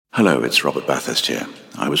Hello, it's Robert Bathurst here.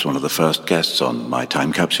 I was one of the first guests on My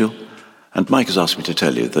Time Capsule, and Mike has asked me to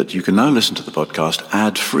tell you that you can now listen to the podcast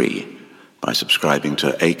ad-free by subscribing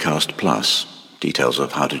to Acast Plus. Details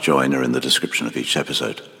of how to join are in the description of each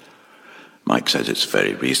episode. Mike says it's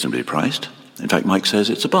very reasonably priced. In fact, Mike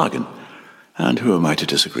says it's a bargain. And who am I to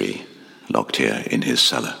disagree? Locked here in his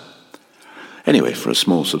cellar. Anyway, for a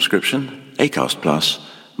small subscription, Acast Plus,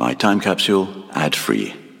 My Time Capsule,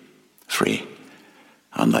 ad-free. Free.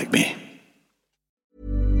 Unlike me.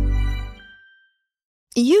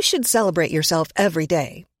 You should celebrate yourself every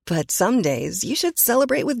day, but some days you should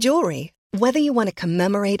celebrate with jewelry. Whether you want to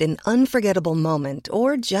commemorate an unforgettable moment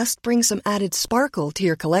or just bring some added sparkle to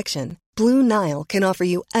your collection, Blue Nile can offer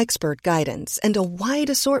you expert guidance and a wide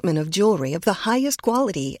assortment of jewelry of the highest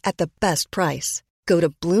quality at the best price. Go to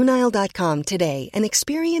BlueNile.com today and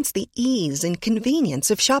experience the ease and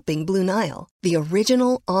convenience of shopping Blue Nile, the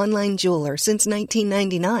original online jeweler since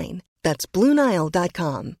 1999. That's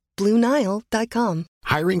BlueNile.com. BlueNile.com.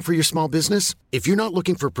 Hiring for your small business? If you're not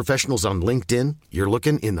looking for professionals on LinkedIn, you're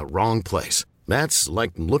looking in the wrong place. That's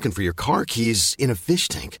like looking for your car keys in a fish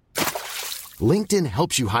tank. LinkedIn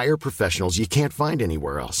helps you hire professionals you can't find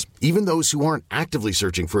anywhere else, even those who aren't actively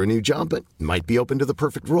searching for a new job but might be open to the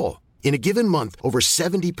perfect role. In a given month, over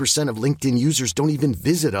 70% of LinkedIn users don't even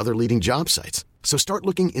visit other leading job sites. So start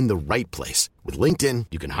looking in the right place. With LinkedIn,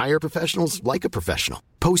 you can hire professionals like a professional.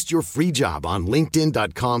 Post your free job on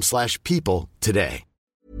linkedin.com/people today.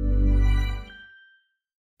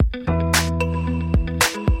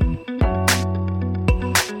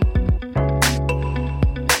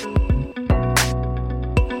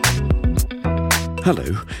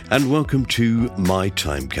 Hello, and welcome to My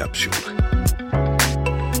Time Capsule.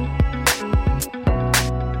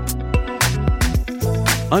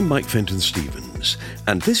 I'm Mike Fenton-Stevens,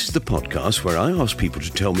 and this is the podcast where I ask people to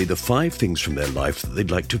tell me the 5 things from their life that they'd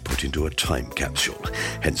like to put into a time capsule,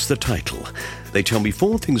 hence the title. They tell me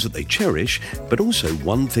 4 things that they cherish, but also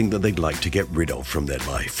 1 thing that they'd like to get rid of from their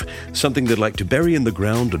life, something they'd like to bury in the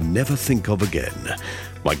ground and never think of again.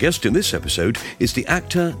 My guest in this episode is the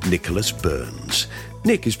actor Nicholas Burns.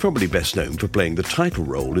 Nick is probably best known for playing the title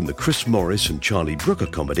role in the Chris Morris and Charlie Brooker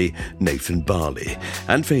comedy Nathan Barley,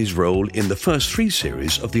 and for his role in the first 3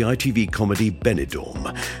 series of the ITV comedy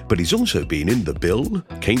Benidorm. But he's also been in The Bill,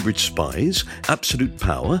 Cambridge Spies, Absolute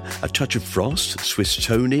Power, A Touch of Frost, Swiss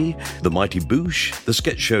Tony, The Mighty Boosh, the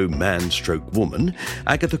sketch show Man/Woman,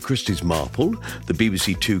 Agatha Christie's Marple, the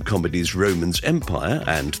BBC 2 comedies Roman's Empire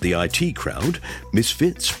and The IT Crowd,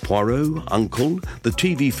 Misfits, Poirot, Uncle, the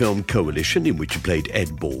TV film Coalition, in which he played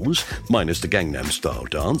Ed Balls, minus the Gangnam Style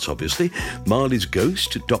dance, obviously, Marley's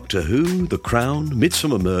Ghost, Doctor Who, The Crown,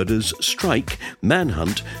 Midsummer Murders, Strike,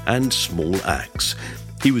 Manhunt, and Small Axe.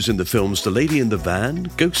 He was in the films The Lady in the Van,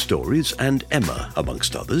 Ghost Stories, and Emma,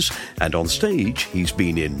 amongst others, and on stage he's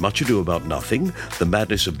been in Much Ado About Nothing, The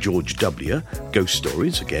Madness of George W., Ghost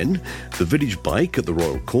Stories again, The Village Bike at the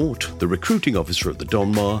Royal Court, The Recruiting Officer at the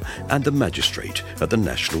Donmar, and The Magistrate at the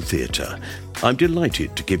National Theatre. I'm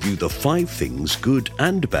delighted to give you the 5 things, good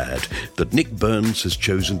and bad, that Nick Burns has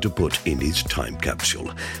chosen to put in his time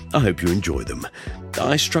capsule. I hope you enjoy them.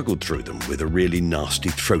 I struggled through them with a really nasty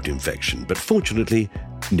throat infection, but fortunately,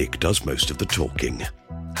 Nick does most of the talking.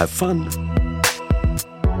 Have fun.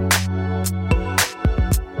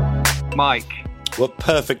 Mike. What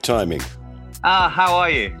perfect timing. How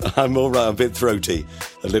are you? I'm all right. I'm a bit throaty.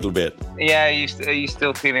 A little bit. Yeah, are you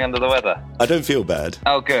still feeling under the weather? I don't feel bad.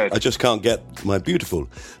 Oh, good. I just can't get my beautiful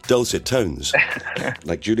dulcet tones.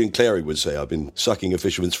 Like Julian Clary would say, I've been sucking a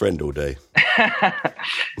fisherman's friend all day.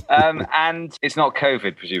 And it's not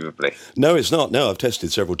COVID, presumably? No, it's not. No, I've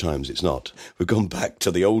tested several times. It's not. We've gone back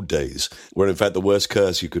to the old days, where in fact the worst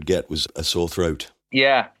curse you could get was a sore throat.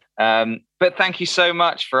 Yeah. But thank you so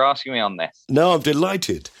much for asking me on this. No, I'm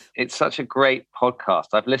delighted. It's such a great podcast.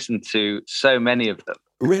 I've listened to so many of them.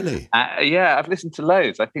 Really? Yeah, I've listened to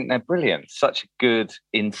loads. I think they're brilliant. Such a good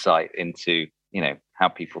insight into, how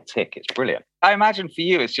people tick. It's brilliant. I imagine for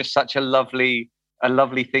you, it's just such a lovely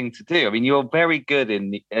thing to do. I mean, you're very good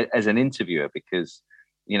as an interviewer because,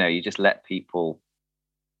 you just let people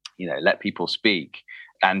speak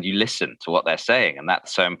and you listen to what they're saying. And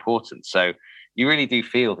that's so important. So you really do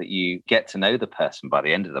feel that you get to know the person by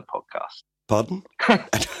the end of the podcast. Pardon?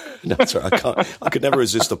 No, sorry, I could never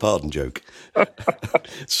resist the pardon joke.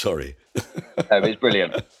 Sorry. No, it's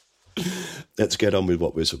brilliant. Let's get on with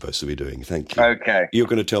what we're supposed to be doing. Thank you. Okay. You're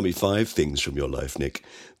going to tell me 5 things from your life, Nick,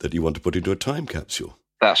 that you want to put into a time capsule.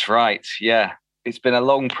 That's right, yeah. it's been a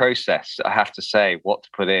long process, I have to say, what to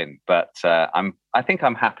put in, but I think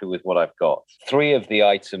I'm happy with what I've got. 3 of the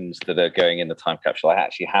items that are going in the time capsule, I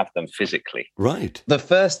actually have them physically. Right. The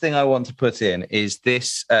first thing I want to put in is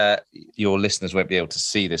this. Your listeners won't be able to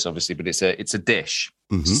see this, obviously, but it's a dish,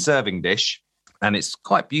 it's a serving dish, and it's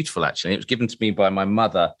quite beautiful, actually. It was given to me by my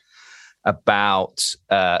mother about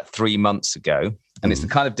 3 months ago, and it's the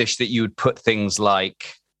kind of dish that you would put things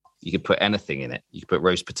like, you could put anything in it. You could put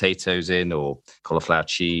roast potatoes in, or cauliflower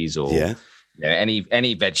cheese, or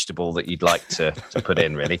any vegetable that you'd like to put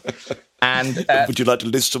in, really. And would you like to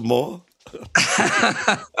list some more?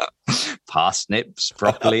 Parsnips,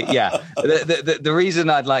 broccoli. Yeah. The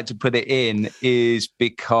reason I'd like to put it in is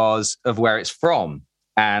because of where it's from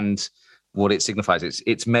and what it signifies.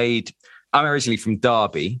 It's made. I'm originally from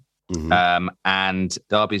Derby. And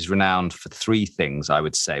Derby is renowned for 3 things, I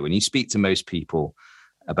would say. When you speak to most people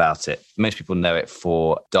about it, most people know it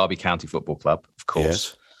for Derby County Football Club, of course.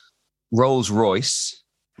 Yes. Rolls-Royce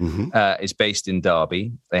is based in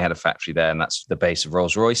Derby. They had a factory there, and that's the base of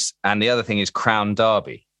Rolls-Royce. And the other thing is Crown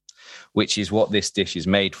Derby, which is what this dish is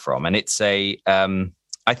made from. And it's I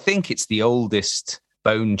think it's the oldest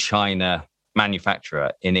bone china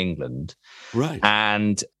manufacturer in England. Right.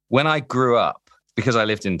 And when I grew up, because I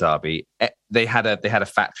lived in Derby, they had a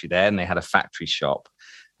factory there, and they had a factory shop.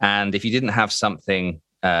 And if you didn't have something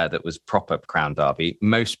that was proper Crown Derby,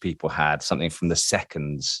 most people had something from the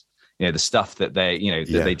seconds, the stuff that they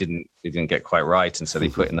didn't get quite right, and so they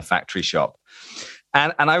put in the factory shop.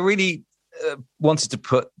 And I really wanted to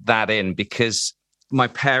put that in because my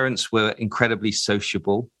parents were incredibly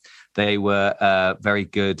sociable. They were very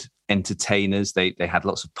good entertainers. They had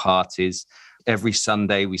lots of parties. Every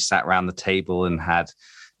Sunday we sat around the table and had,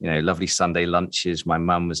 lovely Sunday lunches. My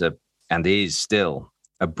mum was and is still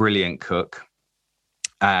a brilliant cook.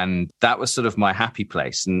 And that was sort of my happy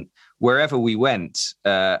place. And wherever we went,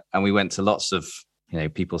 and we went to lots of,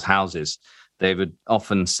 people's houses, they would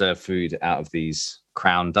often serve food out of these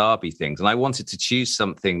Crown Derby things. And I wanted to choose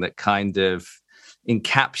something that kind of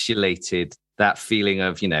encapsulated that feeling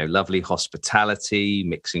of, lovely hospitality,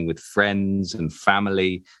 mixing with friends and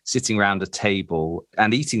family, sitting around a table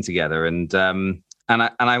and eating together. And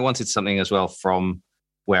I wanted something as well from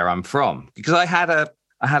where I'm from, because I had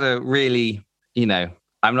a really,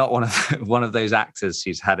 I'm not one of those actors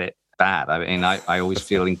who's had it bad. I mean, I always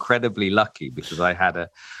feel incredibly lucky because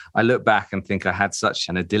I look back and think I had such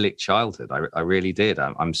an idyllic childhood. I really did.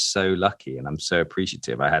 I'm so lucky, and I'm so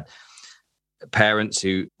appreciative. I had parents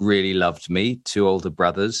who really loved me, 2 older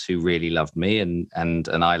brothers who really loved me, and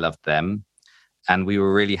I loved them. And we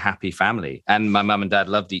were a really happy family. And my mum and dad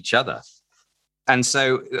loved each other. And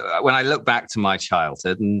so when I look back to my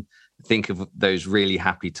childhood and think of those really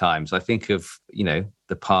happy times, I think of,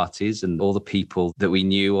 the parties and all the people that we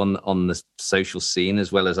knew on the social scene,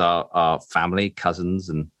 as well as our family, cousins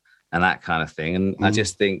and that kind of thing. And I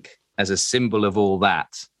just think, as a symbol of all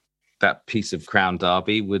that piece of Crown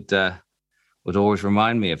Derby would always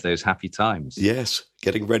remind me of those happy times. Yes,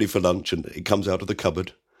 getting ready for lunch and it comes out of the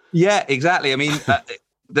cupboard. Yeah, exactly. I mean,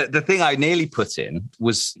 the thing I nearly put in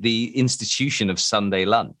was the institution of Sunday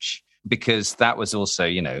lunch, because that was also,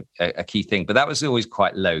 a key thing. But that was always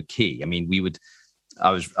quite low key. I mean, I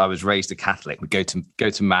was raised a Catholic. We'd go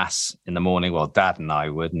to mass in the morning. Well, Dad and I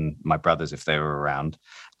would, and my brothers if they were around.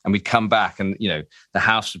 And we'd come back and, the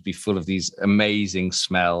house would be full of these amazing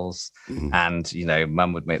smells. And,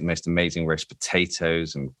 Mum would make the most amazing roast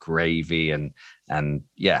potatoes and gravy and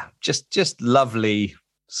yeah, just lovely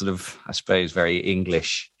sort of, I suppose, very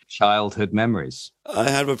English childhood memories. I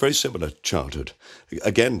had a very similar childhood.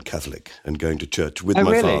 Again, Catholic, and going to church with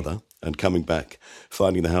my father and coming back,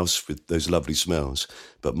 finding the house with those lovely smells.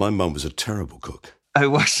 But my mum was a terrible cook. Oh,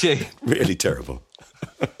 was she? Really terrible.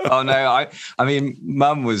 Oh, no. I mean,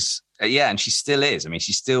 Mum was, and she still is. I mean,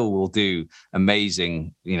 she still will do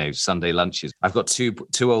amazing, Sunday lunches. I've got two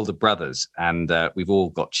older brothers, and we've all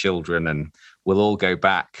got children, and we'll all go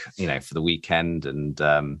back, for the weekend.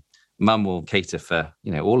 And Mum will cater for,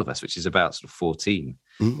 all of us, which is about sort of 14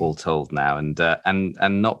 all told now,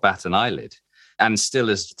 and not bat an eyelid. And still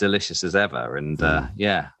as delicious as ever. And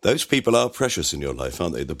yeah. Those people are precious in your life,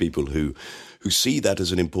 aren't they? The people who see that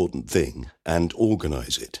as an important thing and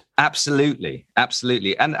organise it. Absolutely.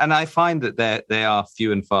 Absolutely. And I find that they are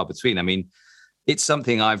few and far between. I mean, it's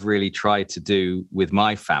something I've really tried to do with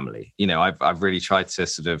my family. I've really tried to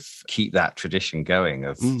sort of keep that tradition going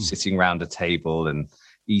of sitting around a table and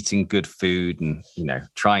eating good food and,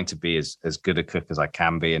 trying to be as good a cook as I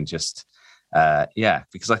can be. And just,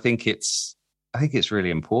 because I think it's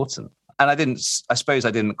really important. I suppose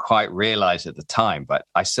I didn't quite realize at the time, but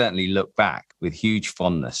I certainly look back with huge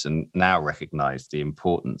fondness and now recognize the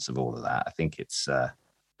importance of all of that. I think it's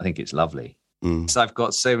lovely. So I've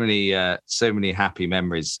got so many happy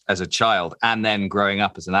memories as a child, and then growing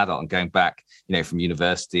up as an adult and going back, from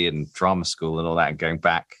university and drama school and all that, and going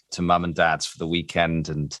back to mum and dad's for the weekend,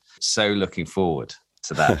 and so looking forward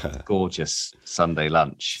to that gorgeous Sunday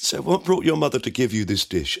lunch. So what brought your mother to give you this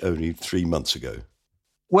dish only 3 months ago?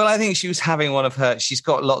 Well, I think she was having she's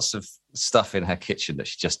got lots of stuff in her kitchen that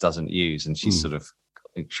she just doesn't use, and she's sort of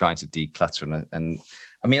trying to declutter and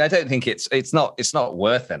I mean, I don't think it's not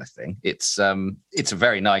worth anything. It's a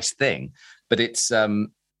very nice thing, but it's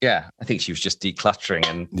I think she was just decluttering,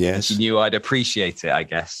 and she knew I'd appreciate it, I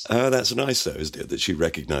guess. Oh, that's nice though, isn't it? That she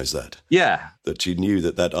recognised that. Yeah. That she knew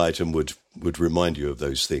that item would remind you of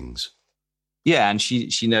those things. Yeah, and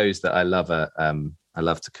she knows that I love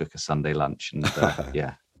to cook a Sunday lunch, and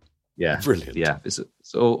yeah, brilliant. Yeah, it's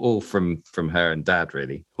all from her and Dad,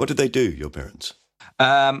 really. What did they do, your parents?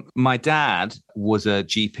 My dad was a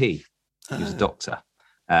GP. He was a doctor,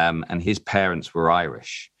 and his parents were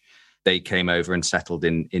Irish. They came over and settled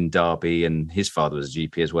in Derby, and his father was a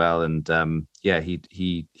GP as well. And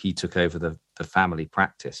he took over the family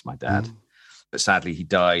practice, my dad. But sadly, he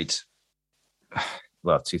died,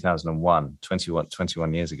 2001,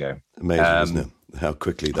 21 years ago. Amazing, isn't it? How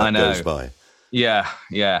quickly that goes by. Yeah,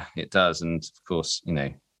 it does. And of course,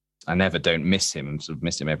 I never don't miss him. I sort of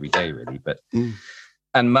miss him every day, really. But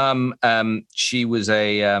and Mum, she was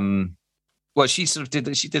she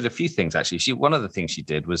did a few things actually. One of the things she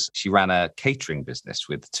did was she ran a catering business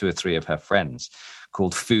with 2 or 3 of her friends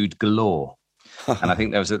called Food Galore. And I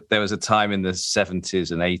think there was a time in the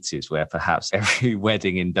 70s and 80s where perhaps every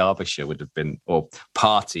wedding in Derbyshire would have been, or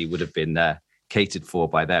party would have been catered for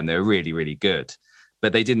by them. They were really, really good,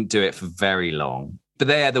 but they didn't do it for very long. But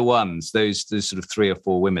they are the ones, those sort of 3 or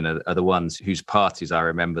 4 women are the ones whose parties I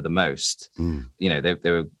remember the most. They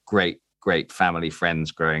were great family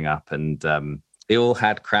friends growing up, and they all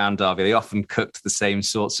had Crown Derby. They often cooked the same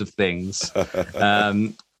sorts of things.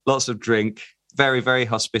 Lots of drink, very, very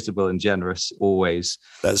hospitable and generous always.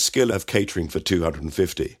 That skill of catering for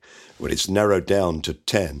 250, when it's narrowed down to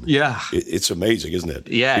 10, it's amazing, isn't it?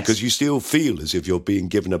 Yes. Because you still feel as if you're being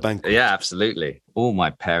given a banquet. Yeah, absolutely. All my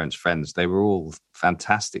parents' friends, they were all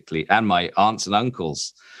fantastically, and my aunts and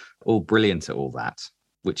uncles, all brilliant at all that,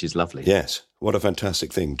 which is lovely. Yes. What a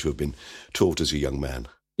fantastic thing to have been taught as a young man.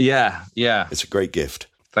 Yeah. It's a great gift.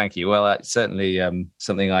 Thank you. Well, it's certainly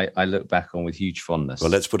something I look back on with huge fondness.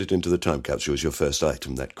 Well, let's put it into the time capsule as your first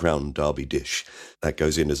item, that Crown Derby dish. That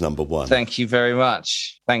goes in as number 1. Thank you very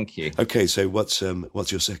much. Thank you. Okay, so what's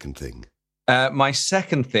your second thing? My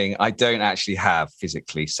second thing I don't actually have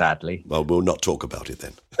physically, sadly. Well, we'll not talk about it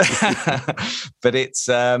then. But it's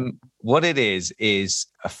what it is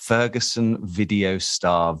a Ferguson Video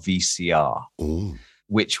Star VCR. Ooh.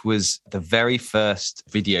 Which was the very first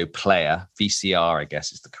video player, VCR, I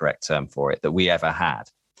guess is the correct term for it, that we ever had.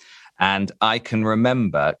 And I can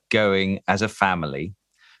remember going as a family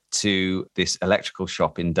to this electrical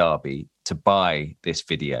shop in Derby to buy this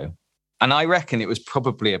video. And I reckon it was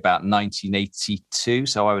probably about 1982,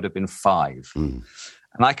 so I would have been 5. And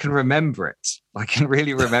I can remember it. I can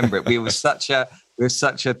really remember it. We were such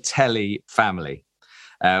a telly family.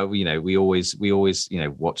 We always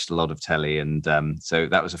watched a lot of telly, and so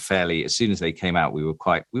that was as soon as they came out, we were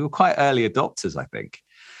quite early adopters, I think.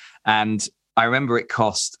 And I remember it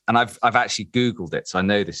cost, and I've actually Googled it, so I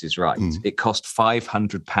know this is right. It cost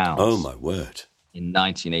 £500. Oh my word! In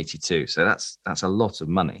 1982, so that's a lot of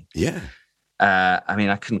money. Yeah. I mean,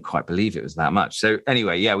 I couldn't quite believe it was that much. So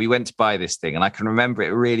anyway, we went to buy this thing, and I can remember it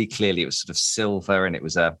really clearly. It was sort of silver, and it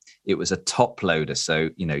was a top loader. So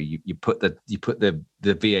you put the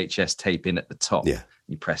VHS tape in at the top. Yeah.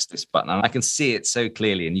 You press this button, and I can see it so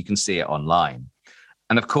clearly, and you can see it online.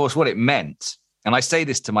 And of course, what it meant, and I say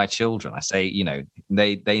this to my children, I say,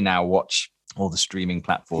 they now watch all the streaming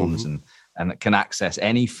platforms and can access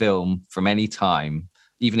any film from any time.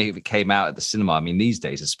 Even if it came out at the cinema, I mean, these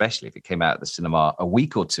days, especially if it came out at the cinema a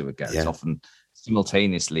week or 2 ago, it's often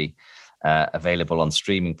simultaneously available on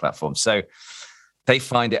streaming platforms. So they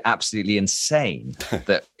find it absolutely insane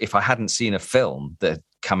that if I hadn't seen a film that had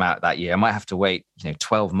come out that year, I might have to wait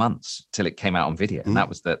 12 months till it came out on video. And that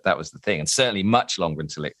was the thing. And certainly much longer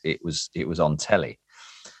until it was on telly.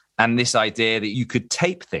 And this idea that you could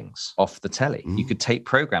tape things off the telly, you could tape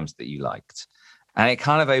programs that you liked. And it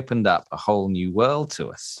kind of opened up a whole new world to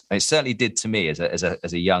us. And it certainly did to me as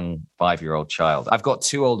a young 5-year-old child. I've got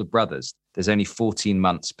 2 older brothers. There's only 14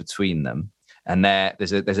 months between them. And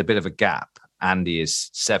there's a bit of a gap. Andy is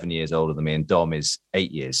 7 years older than me, and Dom is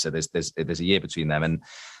 8 years. So there's a year between them,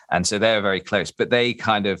 and so they're very close. But they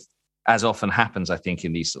kind of, as often happens, I think,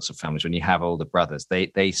 in these sorts of families, when you have older brothers,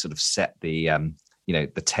 they sort of set the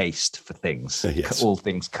the taste for things, yes. All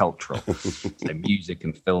things cultural, so music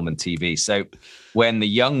and film and TV. So when the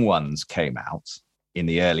young ones came out in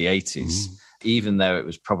the early 80s, even though it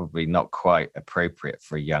was probably not quite appropriate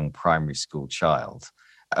for a young primary school child,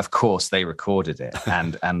 of course they recorded it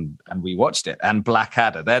and we watched it. And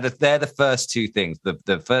Blackadder, they're the first two things,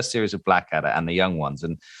 the first series of Blackadder and the young ones.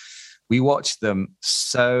 And we watched them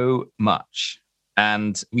so much.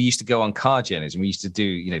 And we used to go on car journeys, and we used to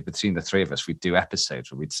do, between the three of us, we'd do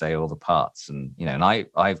episodes where we'd say all the parts. And, and I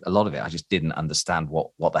a lot of it, I just didn't understand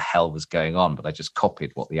what the hell was going on, but I just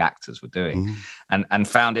copied what the actors were doing and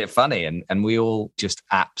found it funny. And we all just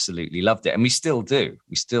absolutely loved it. And we still do.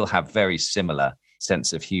 We still have very similar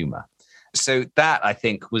sense of humor. So that, I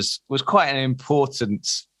think, was quite an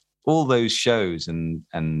important, all those shows and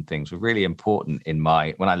things were really important when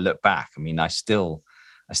I look back. I mean, I still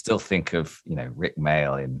think of, Rick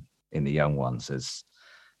Mayall in The Young Ones as,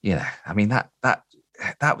 I mean, that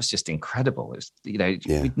was just incredible. It was,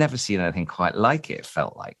 we'd never seen anything quite like it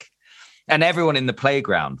felt like. And everyone in the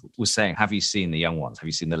playground was saying, have you seen The Young Ones? Have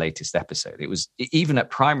you seen the latest episode? It was, even at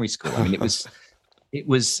primary school, I mean, it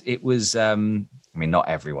was, I mean, not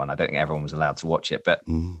everyone, I don't think everyone was allowed to watch it, but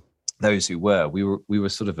those who were, we were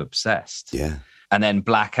sort of obsessed. Yeah. And then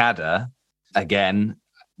Blackadder, again,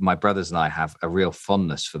 my brothers and I have a real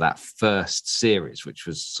fondness for that first series, which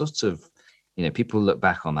was sort of, people look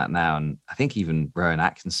back on that now, and I think even Rowan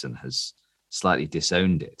Atkinson has slightly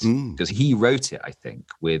disowned it because he wrote it, I think,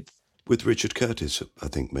 with Richard Curtis, I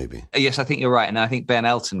think, maybe. Yes, I think you're right. And I think Ben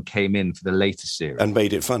Elton came in for the later series. And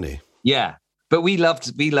made it funny. Yeah. But we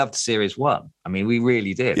loved series one. I mean, we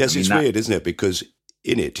really did. Yes, it's weird, isn't it? Because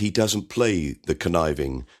in it, he doesn't play the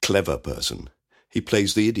conniving, clever person. He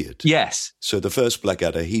plays the idiot. Yes. So the first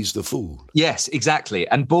Blackadder, he's the fool. Yes, exactly.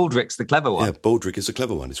 And Baldrick's the clever one. Yeah, Baldrick is the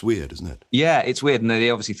clever one. It's weird, isn't it? Yeah, it's weird. And they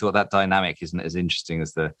obviously thought that dynamic isn't as interesting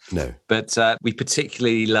as No. But we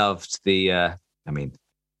particularly loved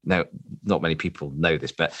no, not many people know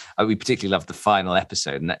this, but we particularly loved the final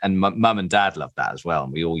episode. And Mum and Dad loved that as well.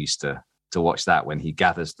 And we all used to watch that when he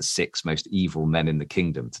gathers the 6 most evil men in the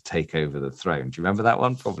kingdom to take over the throne. Do you remember that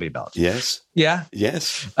one? Probably not. Yes. Yeah.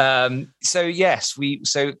 Yes. So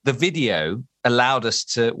the video allowed us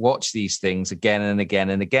to watch these things again and again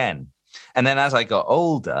and again. And then as I got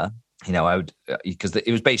older, I would, because it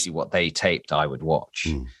was basically what they taped, I would watch.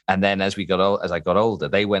 And then as I got older,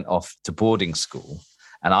 they went off to boarding school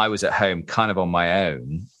and I was at home kind of on my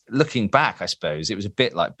own. Looking back, I suppose it was a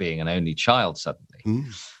bit like being an only child suddenly.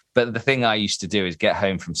 But the thing I used to do is get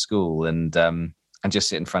home from school and just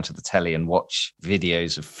sit in front of the telly and watch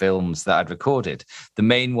videos of films that I'd recorded. The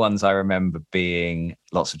main ones I remember being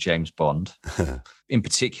lots of James Bond. In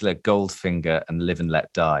particular, Goldfinger and Live and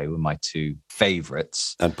Let Die were my 2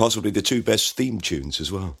 favourites. And possibly the 2 best theme tunes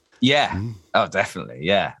as well. Yeah. Oh, definitely.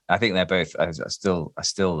 Yeah. I think they're both, I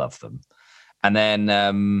still love them. And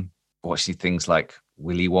then watching things like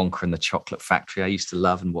Willy Wonka and the Chocolate Factory I used to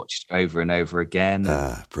love and watched over and over again.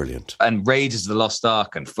 Brilliant. And Raiders of the Lost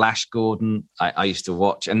Ark and Flash Gordon I used to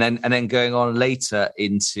watch. And then going on later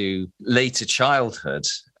into later childhood,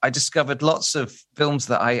 I discovered lots of films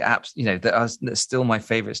that that are still my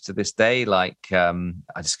favorites to this day. Like I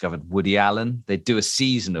discovered Woody Allen. They do a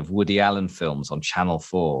season of Woody Allen films on Channel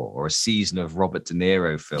 4 or a season of Robert De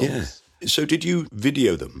Niro films. Yeah. So did you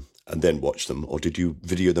video them and then watch them, or did you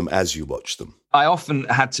video them as you watched them? I often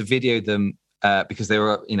had to video them because they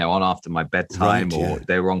were, on after my bedtime, right, or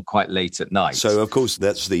they were on quite late at night. So, of course,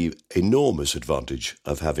 that's the enormous advantage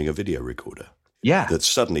of having a video recorder. Yeah. That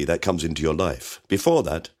suddenly that comes into your life. Before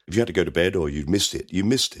that, if you had to go to bed or you missed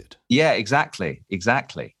it. Yeah, exactly.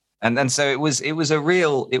 And so it was a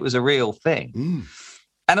real thing.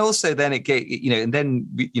 And also then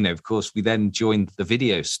of course we then joined the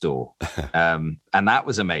video store and that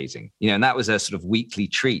was amazing, and that was a sort of weekly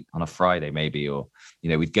treat on a Friday maybe, or,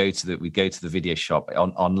 we'd go to the video shop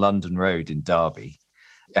on London Road in Derby,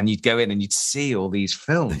 and you'd go in and you'd see all these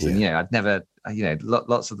films. And, I'd never,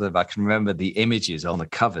 lots of them, I can remember the images on the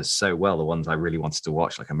covers so well, the ones I really wanted to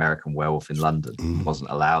watch, like American Werewolf in London,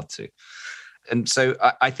 wasn't allowed to. And so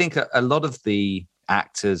I think a lot of the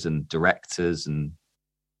actors and directors and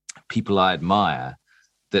people I admire,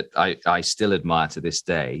 that I still admire to this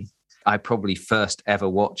day, I probably first ever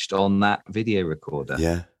watched on that video recorder.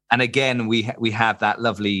 Yeah. And again, we have that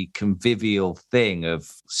lovely convivial thing of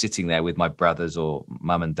sitting there with my brothers, or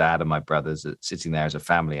mum and dad and my brothers, sitting there as a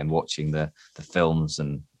family and watching the films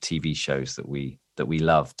and TV shows that we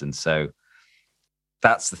loved. And so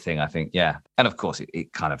That's the thing, I think. Yeah. And of course,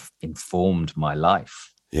 it kind of informed my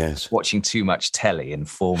life. Yes. Watching too much telly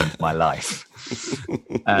informed my life.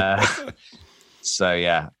 So,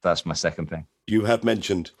 yeah, that's my second thing. You have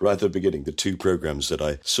mentioned right at the beginning the 2 programs that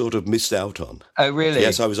I sort of missed out on. Oh, really?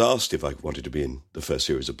 Yes, I was asked if I wanted to be in the first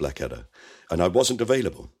series of Blackadder, and I wasn't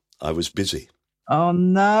available. I was busy. Oh,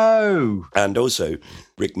 no. And also,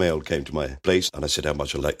 Rick Mayall came to my place, and I said how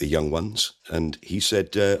much I like the young ones. And he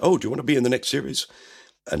said, oh, do you want to be in the next series?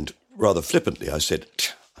 And rather flippantly, I said,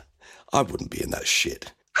 I wouldn't be in that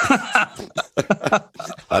shit.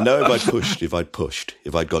 I know if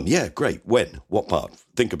I'd gone, yeah, great, when, what part,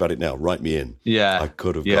 think about it now, write me in. Yeah. I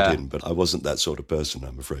could have got in, but I wasn't that sort of person,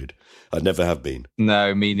 I'm afraid. I never have been.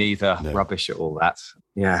 No, me neither. No. Rubbish at all that.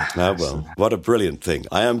 Yeah. Ah, well, what a brilliant thing.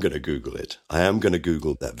 I am going to Google it. I am going to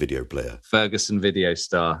Google that video player. Ferguson Video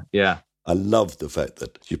Star. Yeah. I love the fact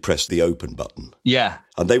that you press the open button. Yeah.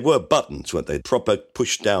 And they were buttons, weren't they? Proper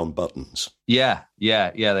push-down buttons. Yeah,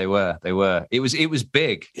 they were. It was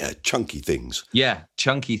big. Yeah, chunky things. Yeah,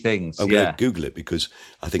 chunky things. I'm going to Google it because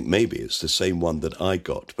I think maybe it's the same one that I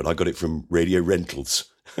got, but I got it from Radio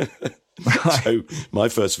Rentals. So my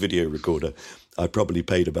first video recorder, I probably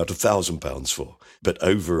paid about £1,000 for, but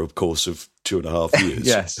over a course of 2.5 years.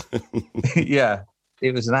 Yes. Yeah.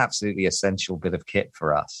 It was an absolutely essential bit of kit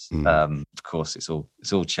for us. Of course, it's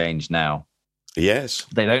all changed now. Yes.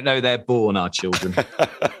 They don't know they're born, our children.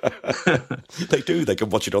 They do. They can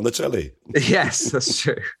watch it on the telly. Yes, that's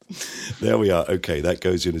true. There we are. Okay, that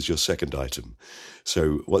goes in as your second item.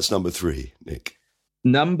 So what's number 3, Nick?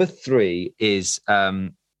 Number 3 is,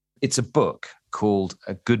 it's a book called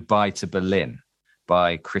A Goodbye to Berlin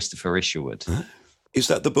by Christopher Isherwood. Huh? Is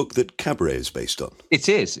that the book that Cabaret is based on? It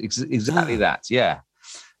is, exactly that, yeah.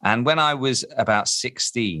 And when I was about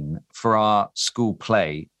 16, for our school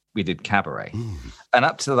play, we did Cabaret. And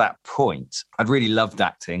up to that point, I'd really loved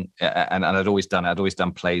acting, and I'd always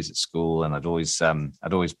done plays at school, and I'd always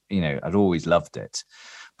loved it.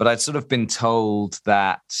 But I'd sort of been told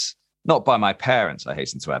that, not by my parents, I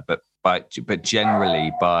hasten to add, but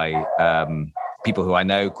generally by people who I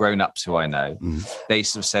know, grown-ups who I know, they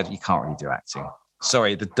sort of said, you can't really do acting.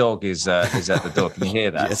 Sorry, the dog is at the door. Can you hear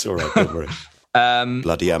that? Yes, all right, don't worry.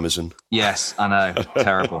 Bloody Amazon. Yes, I know.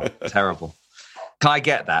 Terrible, terrible. Can I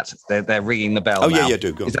get that? They're ringing the bell. Oh, now. yeah,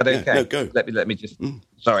 do. Go. Is that okay? Yeah, no, go. Let me just.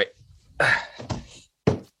 Sorry.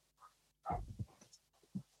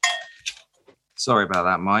 Sorry about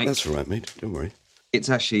that, Mike. That's all right, mate. Don't worry. It's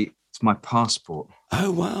my passport.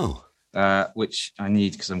 Oh, wow. Which I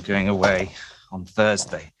need because I'm going away on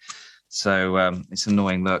Thursday. So it's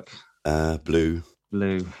annoying. Look. Blue.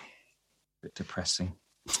 Bit depressing.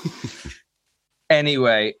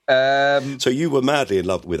 Anyway. So you were madly in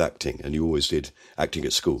love with acting, and you always did acting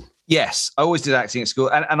at school. Yes, I always did acting at school.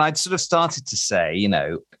 And I'd sort of started to say,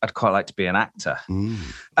 I'd quite like to be an actor.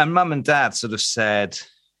 And Mum and Dad sort of said,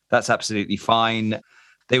 that's absolutely fine.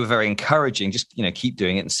 They were very encouraging, just, keep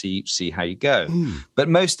doing it and see how you go. But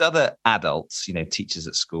most other adults, teachers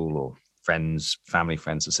at school or friends, family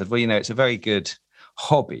friends have said, well, it's a very good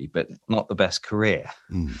hobby, but not the best career.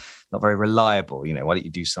 Not very reliable. Why don't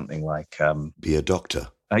you do something like... be a doctor.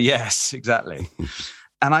 Yes, exactly.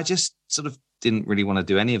 And I just sort of didn't really want to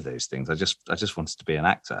do any of those things. I just wanted to be an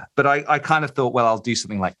actor. But I kind of thought, well, I'll do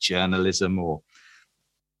something like journalism or,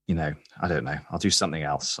 I don't know. I'll do something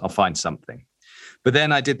else. I'll find something. But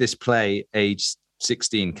then I did this play, age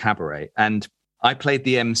 16, Cabaret, and I played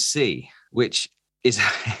the MC, which is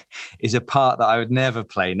a part that I would never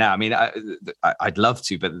play now. I mean, I'd love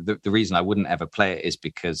to, but the reason I wouldn't ever play it is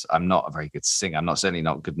because I'm not a very good singer. I'm certainly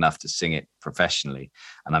not good enough to sing it professionally,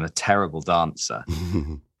 and I'm a terrible dancer.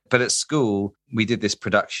 But at school, we did this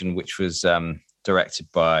production, which was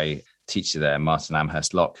directed by a teacher there, Martin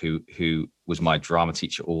Amherst Locke, who was my drama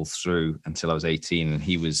teacher all through until I was 18, and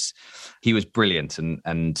he was brilliant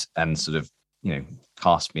and sort of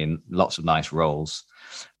cast me in lots of nice roles.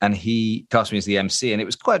 And he cast me as the MC, and it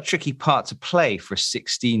was quite a tricky part to play for a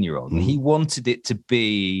 16-year-old. And he wanted it to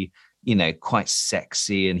be, quite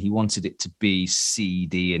sexy, and he wanted it to be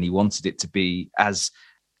seedy, and he wanted it to be as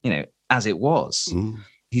it was.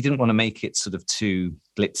 He didn't want to make it sort of too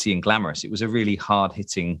glitzy and glamorous. It was a really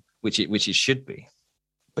hard-hitting, which it should be.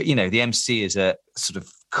 But, the MC is a sort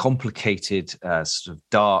of complicated, sort of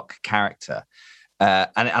dark character.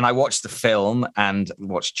 And I watched the film and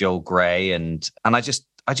watched Joel Grey, and I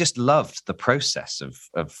just loved the process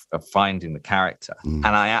of finding the character, and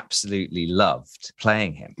I absolutely loved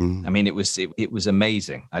playing him. I mean, it was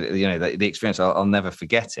amazing. The experience, I'll never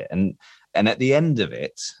forget it. And at the end of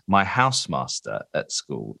it, my housemaster at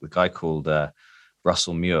school, the guy called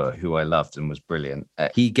Russell Muir, who I loved and was brilliant,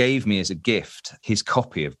 he gave me as a gift his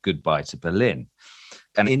copy of Goodbye to Berlin.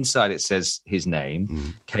 And inside it says his name,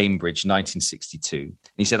 Cambridge, 1962. And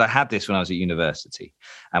he said, I had this when I was at university.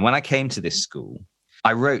 And when I came to this school,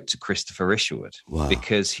 I wrote to Christopher Isherwood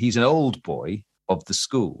because he's an old boy of the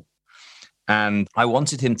school. And I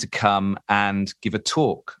wanted him to come and give a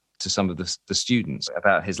talk to some of the students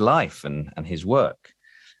about his life and his work.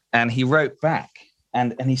 And he wrote back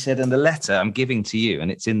and he said, and the letter I'm giving to you,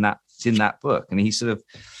 and it's in that book. And he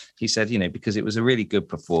said, you know, because it was a really good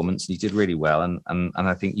performance, and you did really well, and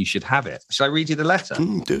I think you should have it. Shall I read you the letter?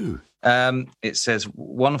 Do. It says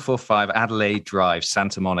 145 Adelaide Drive,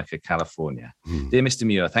 Santa Monica, California. Dear Mr.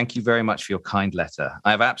 Muir, thank you very much for your kind letter.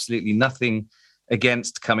 I have absolutely nothing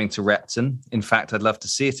against coming to Repton. In fact, I'd love to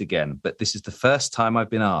see it again, but this is the first time I've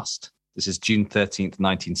been asked. This is June 13th,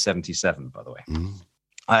 1977, by the way.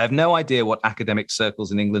 I have no idea what academic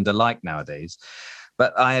circles in England are like nowadays,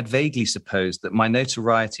 but I had vaguely supposed that my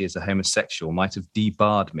notoriety as a homosexual might have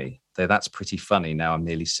debarred me, though that's pretty funny now I'm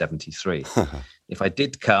nearly 73. If I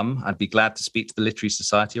did come, I'd be glad to speak to the Literary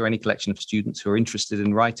Society or any collection of students who are interested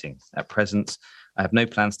in writing. At present, I have no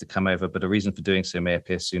plans to come over, but a reason for doing so may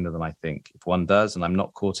appear sooner than I think. If one does, and I'm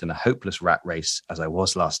not caught in a hopeless rat race as I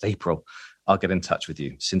was last April, I'll get in touch with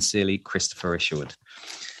you. Sincerely, Christopher Isherwood.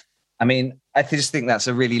 I mean, I just think that's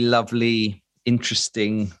a really lovely,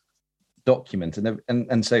 interesting document,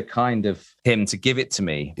 and so kind of him to give it to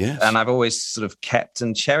me. Yes. And I've always sort of kept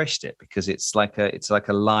and cherished it because it's like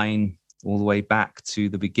a line all the way back to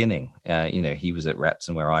the beginning. You know, he was at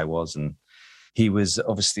Repton where I was, and he was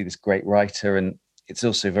obviously this great writer. And it's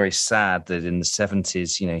also very sad that in the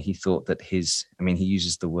 70s, you know, he thought that he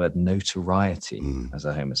uses the word notoriety as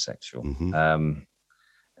a homosexual,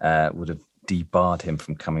 would have debarred him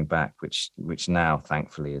from coming back, which now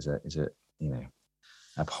thankfully is a you know,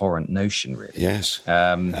 abhorrent notion, really. Yes.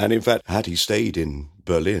 And in fact, had he stayed in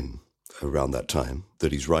Berlin around that time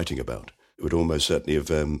that he's writing about, it would almost certainly have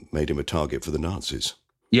made him a target for the Nazis.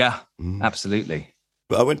 Yeah, absolutely.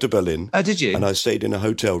 But I went to Berlin. Oh, did you? And I stayed in a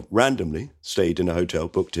hotel, randomly stayed in a hotel,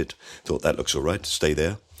 booked it, thought that looks all right, stay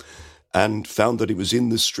there, and found that it was in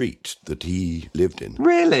the street that he lived in.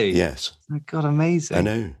 Really? Yes. Oh, God, amazing. I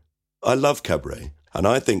know. I love cabaret, and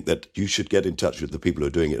I think that you should get in touch with the people who are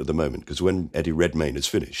doing it at the moment, because when Eddie Redmayne is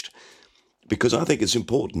finished, because I think it's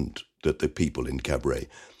important that the people in cabaret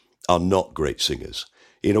are not great singers.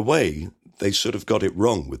 In a way, they sort of got it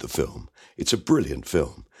wrong with the film. It's a brilliant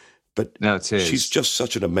film, but no, it is. She's just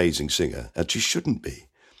such an amazing singer, and she shouldn't be.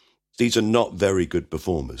 These are not very good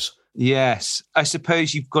performers. Yes, I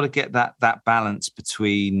suppose you've got to get that balance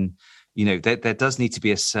between, you know, there does need to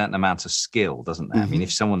be a certain amount of skill, doesn't there? I mean,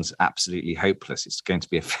 if someone's absolutely hopeless, it's going to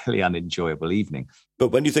be a fairly unenjoyable evening. But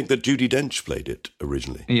when you think that Judi Dench played it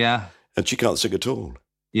originally, yeah, and she can't sing at all.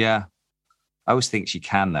 Yeah, I always think she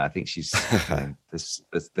can, though. I think she's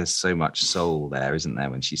there's so much soul there, isn't there,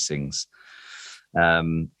 when she sings?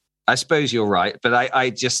 I suppose you're right, but I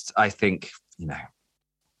think, you know,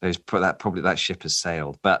 that ship has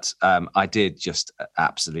sailed. But I did just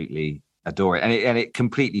absolutely adore it, and it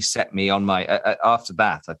completely set me on my. After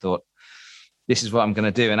that, I thought, this is what I'm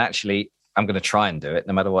going to do, and actually, I'm going to try and do it,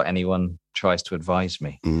 no matter what anyone tries to advise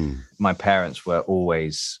me. My parents were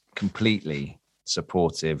always completely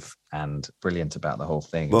supportive and brilliant about the whole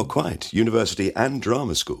thing. Well, quite. University and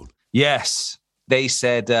drama school. Yes. They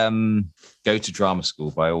said, go to drama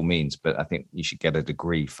school by all means, but I think you should get a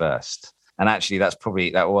degree first. And actually, that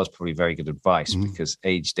was probably very good advice, because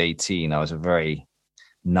aged 18, I was a very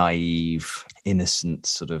naive, innocent,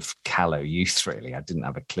 sort of callow youth, really. I didn't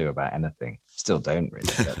have a clue about anything. Still don't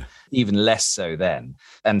really, but even less so then.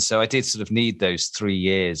 And so I did sort of need those 3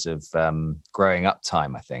 years of growing up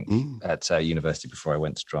time, I think, at university before I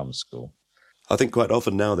went to drama school. I think quite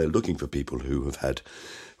often now they're looking for people who have had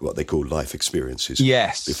what they call life experiences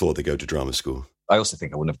before they go to drama school. I also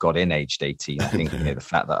think I wouldn't have got in aged 18. I think, you know, the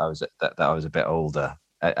fact that I was a bit older,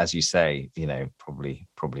 as you say, you know,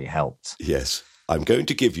 probably helped. Yes. I'm going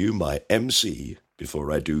to give you my MC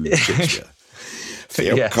before I do Shakespeare.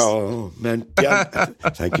 Feel calm and young.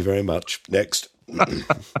 Thank you very much. Next.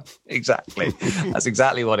 Exactly. That's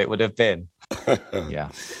exactly what it would have been. Yeah.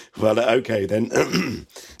 Well, okay then.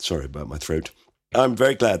 Sorry about my throat. I'm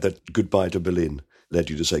very glad that Goodbye to Berlin led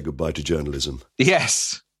you to say goodbye to journalism.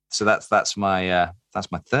 Yes. So that's my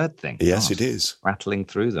third thing. Yes, it is. Rattling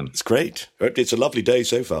through them. It's great. It's a lovely day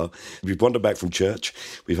so far. We've wandered back from church.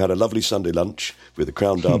 We've had a lovely Sunday lunch with a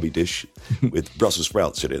Crown Derby dish with Brussels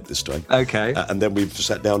sprouts in it this time. Okay. And then we've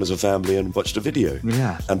sat down as a family and watched a video.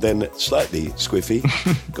 Yeah. And then slightly squiffy,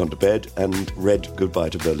 gone to bed and read Goodbye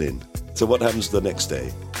to Berlin. So what happens the next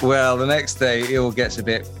day? Well, the next day it all gets a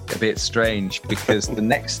bit strange, because the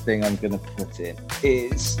next thing I'm going to put in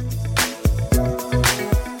is...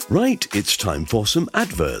 Right, it's time for some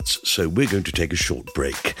adverts, so we're going to take a short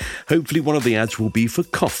break. Hopefully one of the ads will be for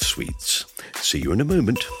cough sweets. See you in a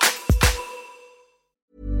moment.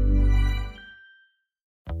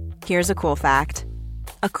 Here's a cool fact.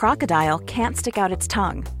 A crocodile can't stick out its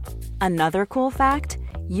tongue. Another cool fact,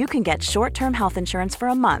 you can get short-term health insurance for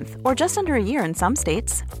a month or just under a year in some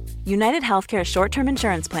states. United Healthcare short-term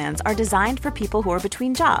insurance plans are designed for people who are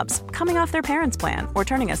between jobs, coming off their parents' plan, or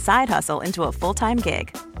turning a side hustle into a full-time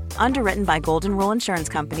gig. Underwritten by Golden Rule Insurance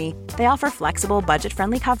Company, they offer flexible,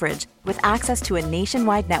 budget-friendly coverage with access to a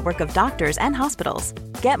nationwide network of doctors and hospitals.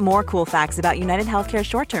 Get more cool facts about United Healthcare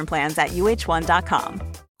short-term plans at uh1.com.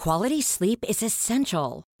 Quality sleep is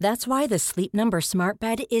essential. That's why the Sleep Number Smart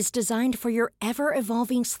Bed is designed for your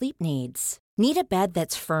ever-evolving sleep needs. Need a bed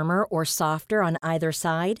that's firmer or softer on either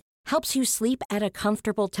side? Helps you sleep at a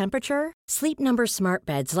comfortable temperature? Sleep Number Smart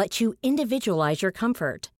Beds let you individualize your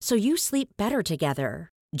comfort, so you sleep better together.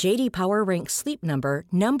 J.D. Power ranks Sleep Number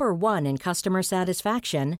number 1 in customer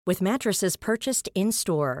satisfaction with mattresses purchased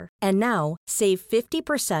in-store. And now, save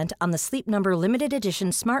 50% on the Sleep Number Limited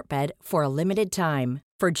Edition Smart Bed for a limited time.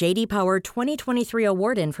 For J.D. Power 2023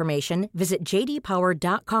 award information, visit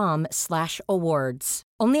jdpower.com/awards.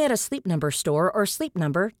 Only at a Sleep Number store or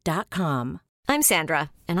sleepnumber.com. I'm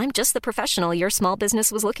Sandra, and I'm just the professional your small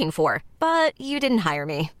business was looking for. But you didn't hire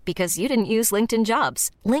me because you didn't use LinkedIn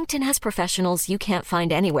Jobs. LinkedIn has professionals you can't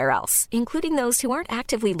find anywhere else, including those who aren't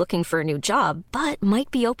actively looking for a new job, but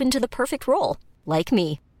might be open to the perfect role, like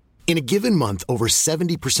me. In a given month, over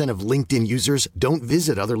 70% of LinkedIn users don't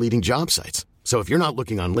visit other leading job sites. So if you're not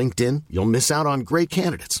looking on LinkedIn, you'll miss out on great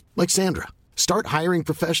candidates like Sandra. Start hiring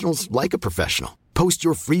professionals like a professional. Post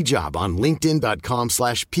your free job on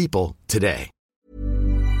linkedin.com/people today.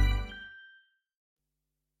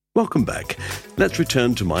 Welcome back. Let's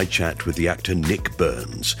return to my chat with the actor Nick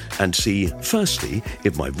Burns and see, firstly,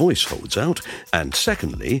 if my voice holds out, and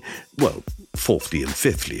secondly, well, fourthly and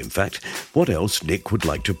fifthly, in fact, what else Nick would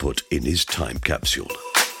like to put in his time capsule.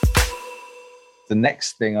 The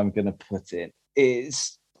next thing I'm going to put in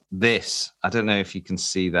is this. I don't know if you can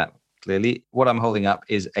see that clearly. What I'm holding up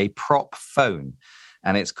is a prop phone,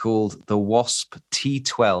 and it's called the Wasp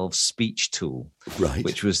T12 speech tool, right,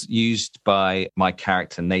 which was used by my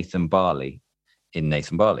character Nathan Barley in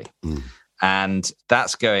Nathan Barley. And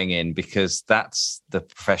that's going in because that's the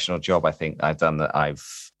professional job I think I've done that I've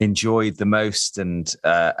enjoyed the most. And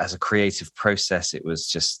as a creative process, it was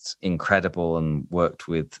just incredible, and worked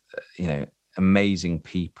with, amazing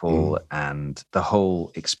people, and the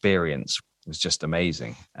whole experience was just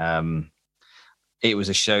amazing. It was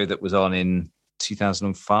a show that was on in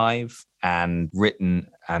 2005 and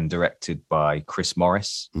written and directed by Chris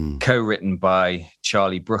Morris, co-written by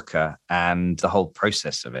Charlie Brooker, and the whole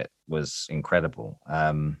process of it was incredible.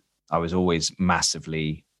 I was always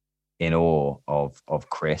massively in awe of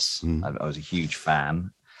Chris. I was a huge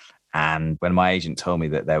fan. And when my agent told me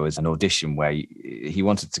that there was an audition where he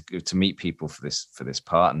wanted to meet people for this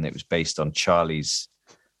part, and it was based on Charlie's,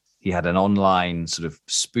 he had an online sort of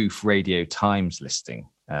spoof Radio Times listing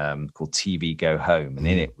called TV Go Home, and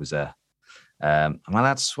in it was am I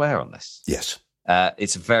allowed to swear on this? Yes.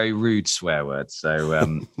 It's a very rude swear word.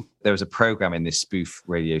 So there was a program in this spoof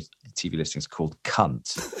radio TV listings called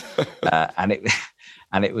Cunt, and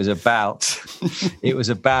it was about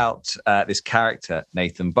this character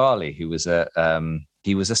Nathan Barley, who was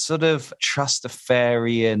he was a sort of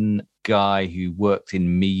Trustafarian guy who worked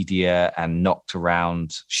in media and knocked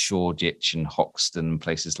around Shoreditch and Hoxton,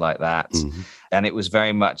 places like that. And it was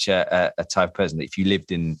very much a type of person that if you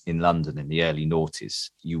lived in London in the early noughties,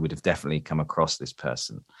 you would have definitely come across this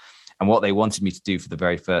person. And what they wanted me to do for the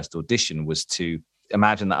very first audition was to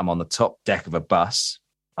imagine that I'm on the top deck of a bus.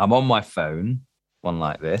 I'm on my phone, one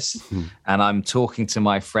like this, and I'm talking to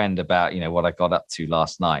my friend about, what I got up to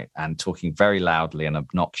last night, and talking very loudly and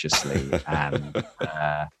obnoxiously. And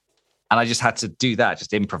I just had to do that,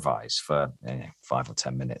 just improvise for 5 or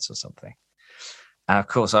 10 minutes or something. And of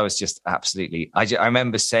course, I was just absolutely, I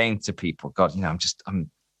remember saying to people, God, I'm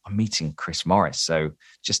meeting Chris Morris. So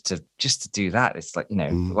just to do that, it's like,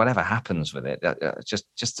 whatever happens with it,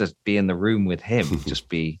 just to be in the room with him, would just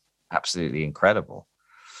be absolutely incredible.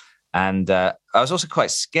 And I was also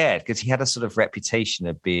quite scared because he had a sort of reputation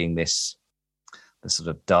of being the sort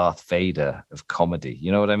of Darth Vader of comedy.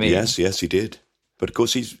 You know what I mean? Yes, he did. But of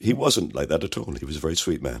course, he wasn't like that at all. He was a very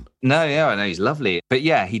sweet man. No, yeah, I know he's lovely. But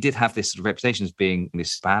yeah, he did have this sort of reputation as being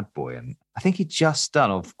this bad boy. And I think he'd just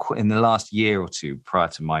done, in the last year or two prior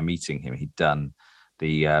to my meeting him, he'd done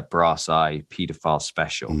the Brass Eye paedophile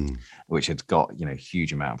special, which had got,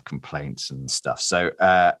 huge amount of complaints and stuff. So,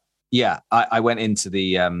 I went into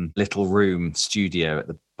the little room studio at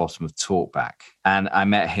the bottom of Talkback, and I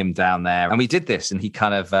met him down there, and we did this, and he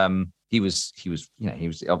kind of, he was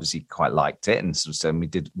obviously quite liked it. And so we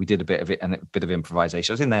did a bit of it and a bit of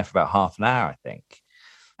improvisation. I was in there for about half an hour, I think.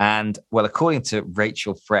 And well, according to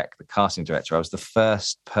Rachel Freck, the casting director, I was the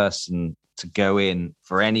first person to go in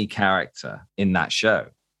for any character in that show.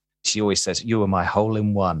 She always says, "You were my hole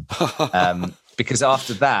in one." Because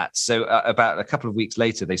after that, so about a couple of weeks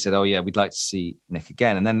later, they said, "Oh yeah, we'd like to see Nick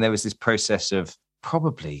again." And then there was this process of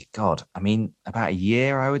probably, about a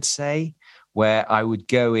year, I would say, where I would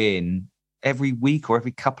go in every week or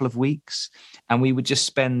every couple of weeks, and we would just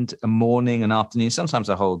spend a morning, an afternoon, sometimes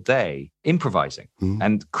a whole day improvising.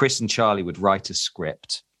 And Chris and Charlie would write a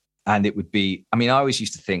script, and it would be, I always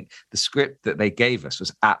used to think the script that they gave us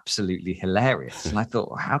was absolutely hilarious. And I thought,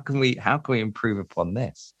 well, how can we improve upon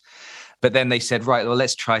this? But then they said, right, well,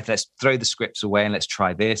 let's throw the scripts away and let's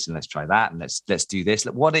try this and let's try that and let's do this.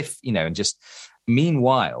 What if, and just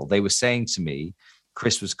meanwhile, they were saying to me,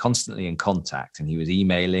 Chris was constantly in contact, and he was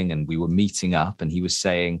emailing, and we were meeting up, and he was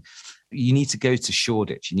saying, you need to go to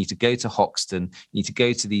Shoreditch, you need to go to Hoxton, you need to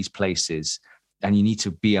go to these places, and you need to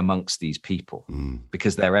be amongst these people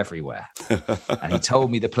because they're everywhere. And he told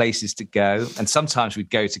me the places to go. And sometimes we'd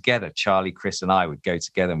go together. Charlie, Chris and I would go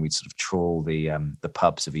together, and we'd sort of trawl the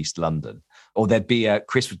pubs of East London. Or there'd be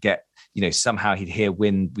Chris would get, somehow he'd hear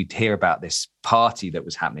we'd hear about this party that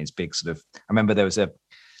was happening. It's big sort of, I remember there was I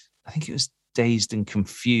think it was Dazed and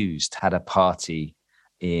Confused had a party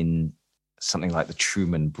in something like the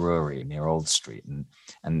Truman Brewery near Old Street,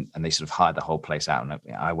 and they sort of hired the whole place out, and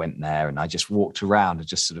I went there, and I just walked around and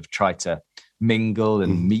just sort of tried to mingle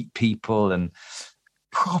and meet people, and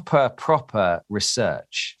proper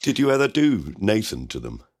research. Did you ever do Nathan to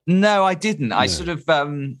them? No, I didn't. No. I sort of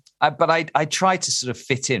I tried to sort of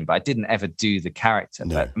fit in, but I didn't ever do the character.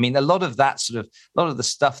 No. But a lot of the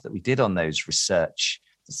stuff that we did on those research,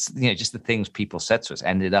 just the things people said to us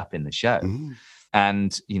ended up in the show.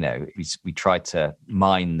 And, we tried to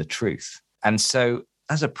mine the truth. And so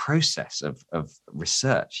as a process of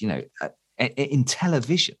research, in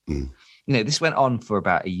television, this went on for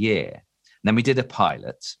about a year. And then we did a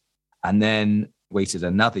pilot, and then waited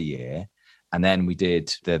another year. And then we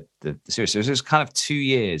did the series. So it was kind of 2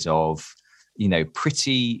 years of,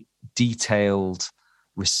 pretty detailed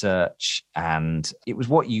research. And it was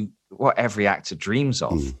what every actor dreams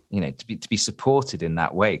of, to be supported in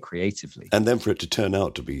that way creatively. And then for it to turn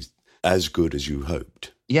out to be as good as you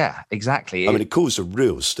hoped. Yeah, exactly. It caused a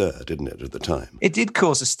real stir, didn't it, at the time? It did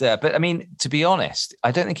cause a stir. But to be honest,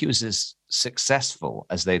 I don't think it was as successful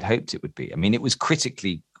as they'd hoped it would be. It was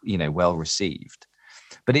critically, well received,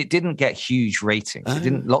 but it didn't get huge ratings.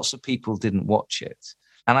 Lots of people didn't watch it.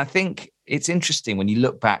 And I think it's interesting when you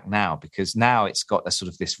look back now, because now it's got a sort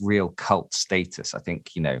of this real cult status, I think,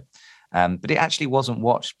 but it actually wasn't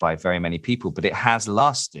watched by very many people, but it has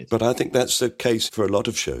lasted. But I think that's the case for a lot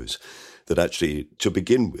of shows, that actually, to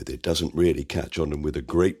begin with, it doesn't really catch on with a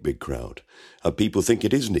great big crowd. People think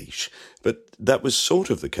it is niche, but that was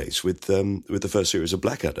sort of the case with the first series of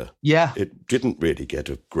Blackadder. Yeah. It didn't really get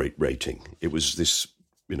a great rating. It was this,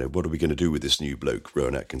 what are we going to do with this new bloke,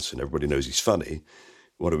 Rowan Atkinson? Everybody knows he's funny.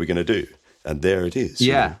 What are we going to do? And there it is.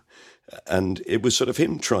 Yeah. And it was sort of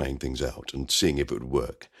him trying things out and seeing if it would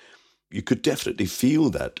work. You could definitely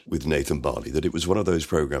feel that with Nathan Barley, that it was one of those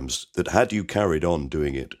programs that had you carried on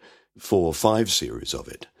doing it 4 or 5 series of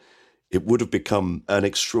it, it would have become an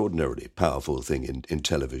extraordinarily powerful thing in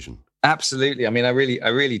television. Absolutely. I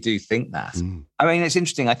really do think that. It's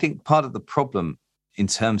interesting. I think part of the problem in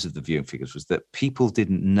terms of the viewing figures was that people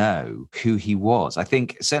didn't know who he was. I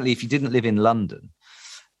think certainly if you didn't live in London,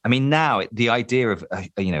 now the idea of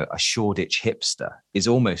a Shoreditch hipster is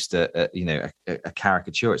almost a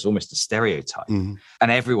caricature. It's almost a stereotype, and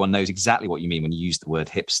everyone knows exactly what you mean when you use the word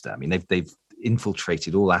hipster. They've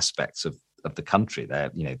infiltrated all aspects of the country.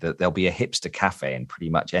 There'll be a hipster cafe in pretty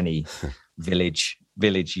much any village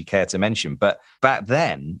you care to mention. But back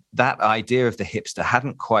then, that idea of the hipster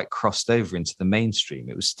hadn't quite crossed over into the mainstream.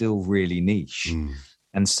 It was still really niche.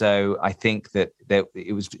 And so I think that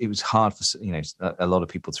it was hard for a lot of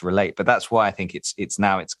people to relate. But that's why I think it's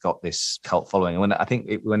got this cult following. And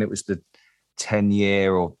when it was the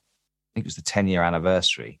 10-year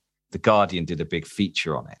anniversary, The Guardian did a big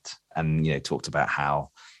feature on it, and talked about how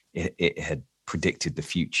it had predicted the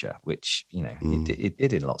future, which it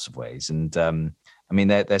did in lots of ways. And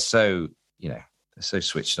they're so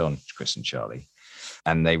switched on, Chris and Charlie.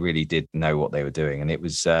 and they really did know what they were doing. And it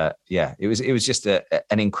was, it was just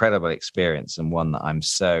an incredible experience, and one that I'm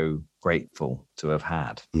so grateful to have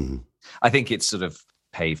had. Mm-hmm. I think it's sort of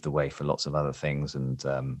paved the way for lots of other things, and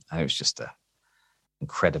it was just a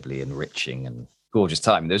incredibly enriching and gorgeous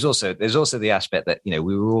time. There's also the aspect that, you know,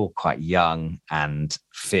 we were all quite young and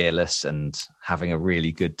fearless and having a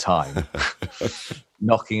really good time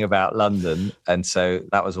knocking about London, and so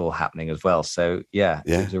that was all happening as well. So yeah,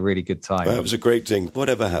 it was a really good time. Well, it was a great thing.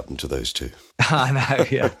 Whatever happened to those two? I know,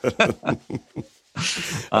 yeah.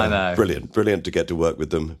 I know. Brilliant to get to work with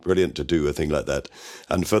them. Brilliant to do a thing like that.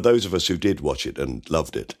 And for those of us who did watch it and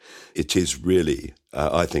loved it, it is really,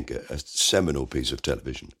 I think, a seminal piece of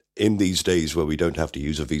television. In these days where we don't have to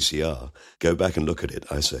use a VCR, go back and look at it,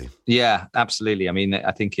 I say. Yeah, absolutely. I mean,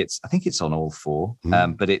 I think it's on all four,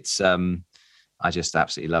 but it's, I just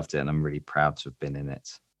absolutely loved it, and I'm really proud to have been in it.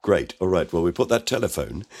 Great. All right. Well, we put that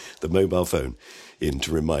telephone, the mobile phone, in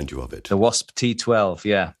to remind you of it. The Wasp T12,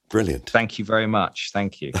 yeah. Brilliant. Thank you very much.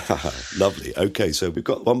 Thank you. Lovely. Okay, so we've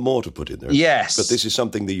got one more to put in there. Yes. But this is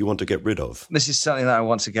something that you want to get rid of. This is something that I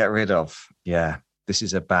want to get rid of. Yeah. This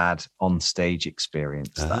is a bad on-stage experience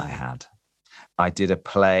that I had. I did a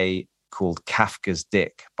play called Kafka's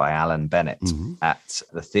Dick by Alan Bennett at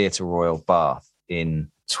the Theatre Royal Bath in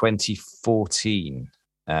 2014.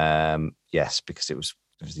 Yes, because it was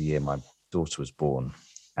the year my daughter was born.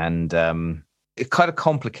 And it's quite a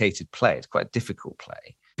complicated play. It's quite a difficult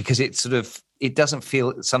play because it doesn't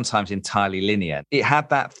feel sometimes entirely linear. It had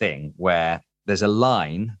that thing where there's a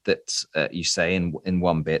line that you say in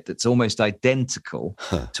one bit that's almost identical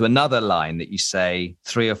to another line that you say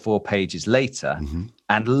 3 or 4 pages later,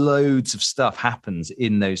 and loads of stuff happens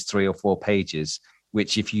in those 3 or 4 pages,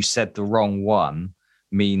 which if you said the wrong one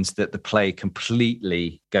means that the play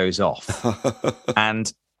completely goes off.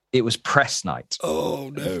 And it was press night.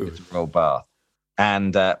 Oh, no. Royal Bath.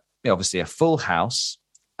 And obviously a full house.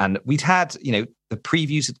 And we'd had, the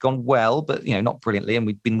previews had gone well, but, not brilliantly. And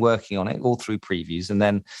we'd been working on it all through previews. And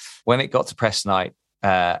then when it got to press night,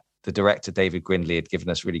 the director, David Grindley, had given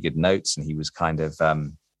us really good notes. And he was kind of,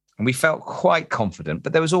 and we felt quite confident.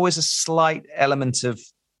 But there was always a slight element of,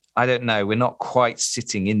 I don't know, we're not quite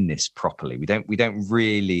sitting in this properly. We're not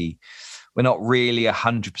really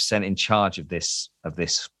 100% in charge of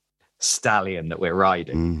this stallion that we're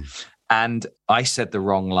riding. And I said the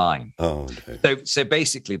wrong line. Oh, no. So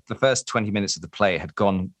basically, the first 20 minutes of the play had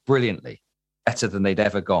gone brilliantly, better than they'd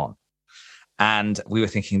ever gone. And we were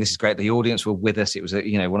thinking, this is great. The audience were with us. It was,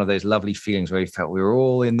 one of those lovely feelings where we felt we were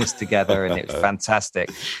all in this together, and it was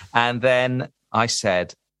fantastic. And then I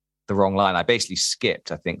said the wrong line. I basically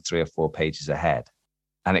skipped, I think, 3 or 4 pages ahead.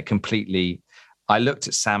 And it completely, I looked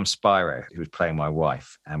at Sam Spiro, who was playing my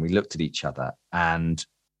wife, and we looked at each other and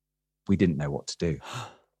we didn't know what to do.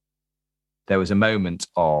 There was a moment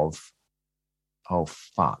of, oh,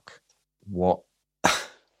 fuck, what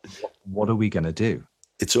are we going to do?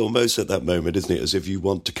 It's almost at that moment, isn't it, as if you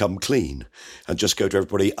want to come clean and just go to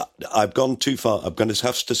everybody, I've gone too far, I'm going to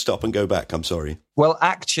have to stop and go back, I'm sorry. Well,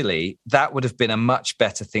 actually, that would have been a much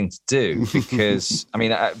better thing to do because, I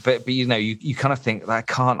mean, but you kind of think, I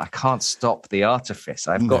can't stop the artifice.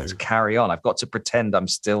 I've got to carry on. I've got to pretend I'm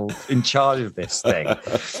still in charge of this thing.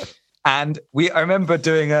 And I remember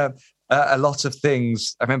doing a lot of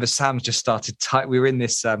things. I remember Sam just started we were in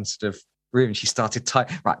this sort of room. She started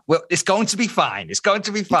right. Well, it's going to be fine. It's going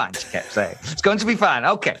to be fine. She kept saying, it's going to be fine.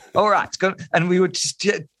 Okay. All right. And we were just,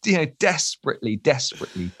 desperately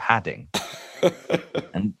padding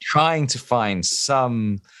and trying to find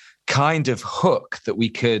some kind of hook that we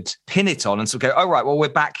could pin it on and sort of go, all right, well, we're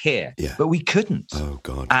back here. Yeah. But we couldn't. Oh,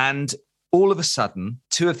 God. And all of a sudden,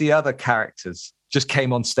 2 of the other characters just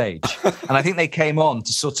came on stage. And I think they came on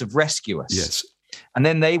to sort of rescue us. Yes. And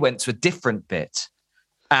then they went to a different bit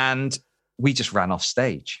and we just ran off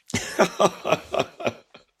stage.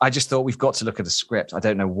 I just thought, we've got to look at the script. I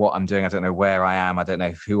don't know what I'm doing. I don't know where I am. I don't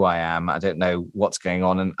know who I am. I don't know what's going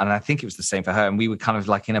on. And I think it was the same for her. And we were kind of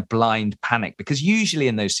like in a blind panic because usually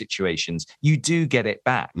in those situations, you do get it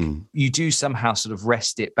back. You do somehow sort of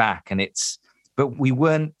wrest it back. But we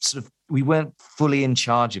weren't fully in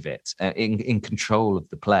charge of it, in control of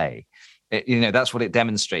the play. That's what it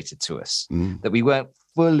demonstrated to us, that we weren't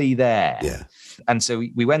fully there. Yeah. And so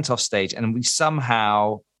we went off stage and we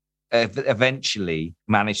somehow eventually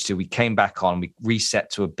managed to, we came back on, we reset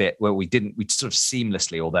to a bit where we sort of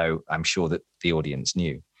seamlessly, although I'm sure that the audience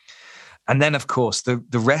knew. And then of course the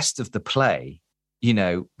rest of the play,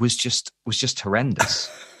 was just horrendous.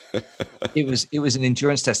 It was an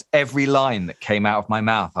endurance test. Every line that came out of my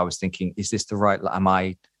mouth, I was thinking, is this the right line? Am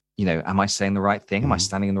I am I saying the right thing? Am I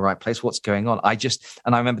standing in the right place? What's going on? I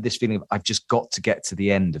remember this feeling of, I've just got to get to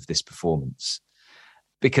the end of this performance,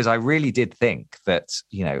 because I really did think that,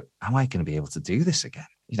 am I going to be able to do this again?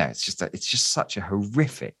 It's just such a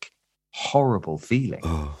horrific, horrible feeling.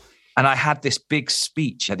 Oh. And I had this big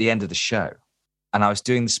speech at the end of the show, and I was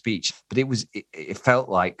doing the speech, but it felt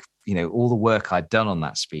like, all the work I'd done on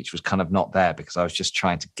that speech was kind of not there, because I was just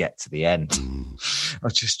trying to get to the end. I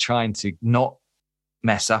was just trying to not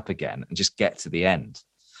mess up again and just get to the end.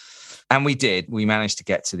 And we did. We managed to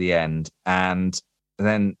get to the end. And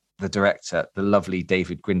then the director, the lovely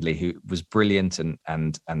David Grindley, who was brilliant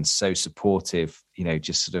and so supportive,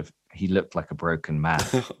 just sort of, he looked like a broken man.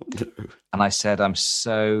 Oh, no. And I said, I'm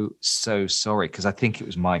so sorry, because I think it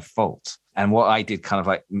was my fault. And what I did kind of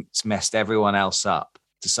like messed everyone else up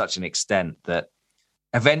to such an extent that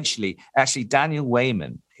eventually, actually, Daniel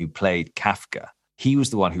Wayman, who played Kafka, he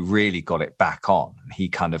was the one who really got it back on. He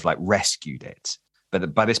kind of like rescued it.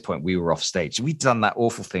 But by this point, we were off stage. We'd done that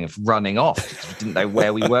awful thing of running off because we didn't know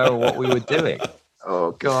where we were or what we were doing.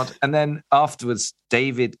 Oh, God. And then afterwards,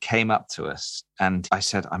 David came up to us and I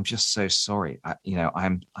said, I'm just so sorry.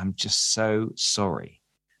 I'm just so sorry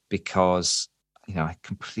because, I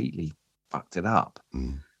completely fucked it up.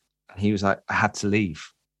 And he was like, I had to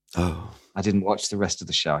leave. Oh. I didn't watch the rest of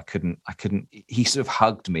the show. I couldn't. He sort of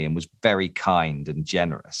hugged me and was very kind and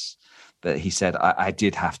generous. But he said, I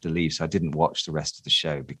did have to leave, so I didn't watch the rest of the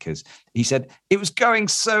show because he said, it was going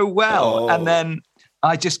so well. Oh. And then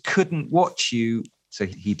I just couldn't watch you. So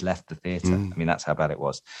he'd left the theatre. I mean, that's how bad it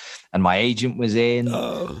was. And my agent was in.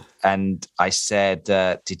 Oh. And I said,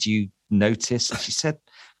 did you notice? And she said,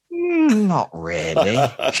 not really.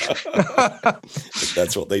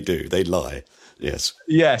 That's what they do. They lie. Yes.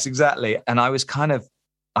 Yes, exactly. And I was kind of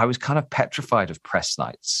petrified of press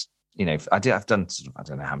nights. I've done sort of, I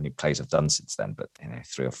don't know how many plays I've done since then, but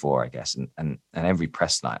 3 or 4, I guess. And every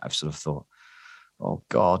press night I've sort of thought, oh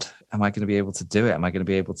God, am I going to be able to do it? Am I going to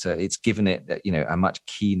be able to, it's given it, a much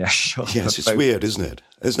keener shot. Yes, it's weird, isn't it?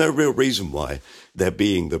 There's no real reason why there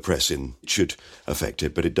being the press in should affect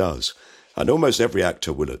it, but it does. And almost every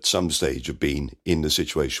actor will at some stage have been in the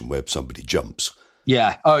situation where somebody jumps.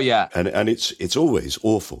 Yeah. Oh, yeah. And it's always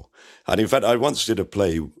awful. And in fact, I once did a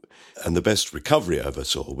play, and the best recovery I ever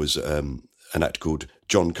saw was an act called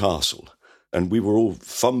John Castle. And we were all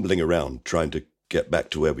fumbling around trying to get back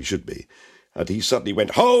to where we should be. And he suddenly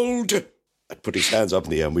went, hold! And put his hands up in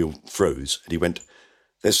the air and we all froze. And he went,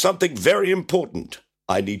 there's something very important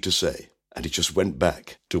I need to say. And he just went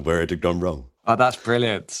back to where it had gone wrong. Oh, that's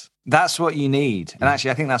brilliant. That's what you need. And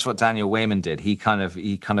actually, I think that's what Daniel Wayman did. He kind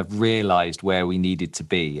of realized where we needed to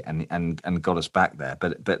be and got us back there.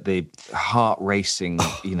 But the heart racing,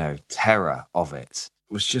 terror of it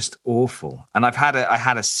was just awful. And I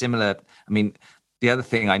had a similar, the other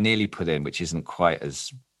thing I nearly put in, which isn't quite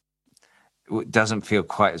as, it doesn't feel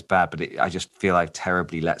quite as bad, but I just feel I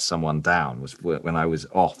terribly let someone down, was when I was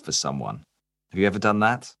off for someone. Have you ever done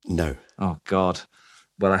that? No. Oh, God.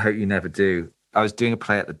 Well, I hope you never do. I was doing a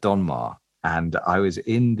play at the Donmar and I was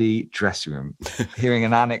in the dressing room hearing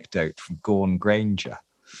an anecdote from Gordon Granger,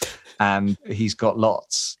 and he's got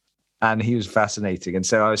lots and he was fascinating. And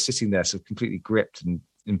so I was sitting there sort of completely gripped and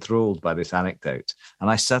enthralled by this anecdote. And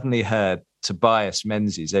I suddenly heard Tobias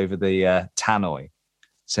Menzies over the tannoy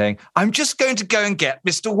saying, I'm just going to go and get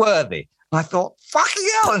Mr. Worthy. And I thought, fucking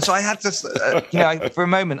hell. And so I had to, for a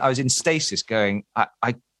moment I was in stasis going,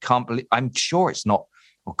 I can't believe, I'm sure it's not,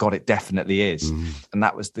 oh God, it definitely is. And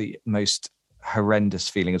that was the most horrendous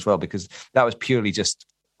feeling as well, because that was purely just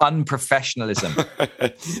unprofessionalism.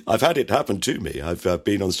 I've had it happen to me. I've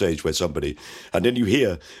been on stage where somebody, and then you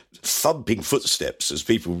hear thumping footsteps as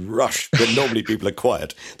people rush, when normally people are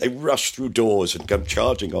quiet. They rush through doors and come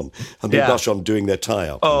charging on, and they rush on doing their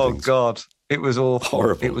tie-up. Oh, God. It was awful.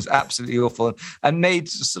 Horrible. It was absolutely awful, and made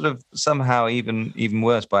sort of somehow even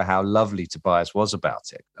worse by how lovely Tobias was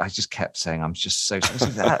about it. I just kept saying, "I'm just so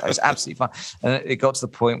sorry." It's absolutely fine, and it got to the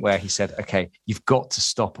point where he said, "Okay, you've got to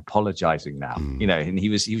stop apologising now." And he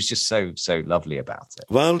was just so lovely about it.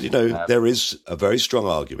 Well, there is a very strong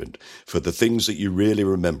argument for the things that you really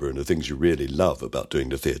remember and the things you really love about doing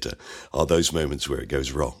the theatre are those moments where it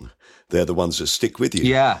goes wrong. They're the ones that stick with you.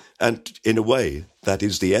 Yeah. And in a way, that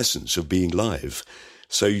is the essence of being live.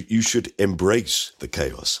 So you should embrace the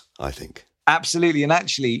chaos, I think. Absolutely. And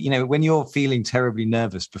actually, when you're feeling terribly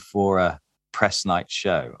nervous before a press night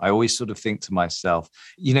show, I always sort of think to myself,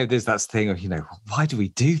 there's that thing of, why do we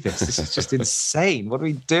do this? This is just insane. What are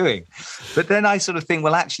we doing? But then I sort of think,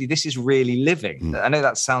 well, actually, this is really living. I know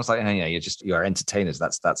that sounds like, you're entertainers.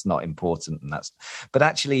 That's not important. But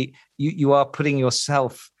actually, you are putting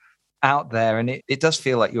yourself out there, and it does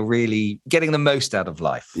feel like you're really getting the most out of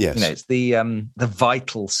life. Yes. You know, it's the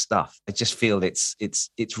vital stuff. I just feel it's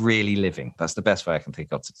really living. That's the best way I can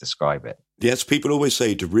think of to describe it. Yes, people always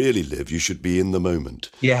say to really live, you should be in the moment.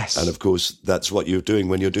 Yes. And of course, that's what you're doing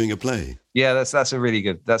when you're doing a play. Yeah, that's a really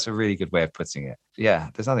good way of putting it. Yeah,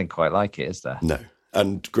 there's nothing quite like it, is there? No.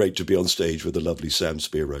 And great to be on stage with the lovely Sam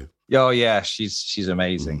Spiro. Oh, yeah, she's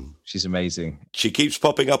amazing. She's amazing. She keeps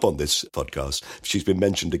popping up on this podcast. She's been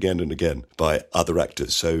mentioned again and again by other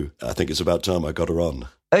actors, so I think it's about time I got her on.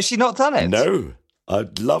 Has she not done it? No.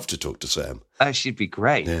 I'd love to talk to Sam. Oh, she'd be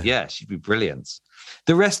great. Yeah, she'd be brilliant.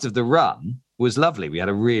 The rest of the run was lovely. We had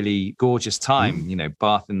a really gorgeous time, you know,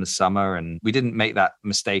 Bath in the summer, and we didn't make that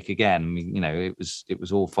mistake again. You know, it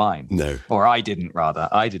was all fine. No. Or I didn't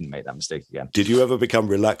make that mistake again. Did you ever become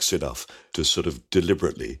relaxed enough to sort of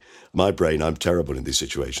deliberately, my brain, I'm terrible in these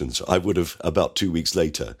situations, I would have, about 2 weeks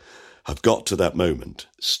later, have got to that moment,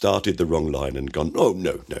 started the wrong line and gone, oh,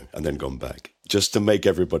 no, and then gone back, just to make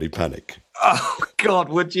everybody panic. Oh, God,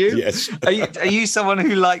 would you? Yes. Are you someone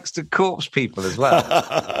who likes to corpse people as well?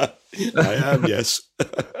 I am, yes.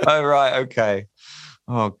 Oh, right, okay.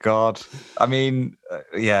 Oh, God. I mean,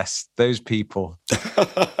 yes, those people.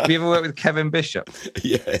 Have you ever worked with Kevin Bishop?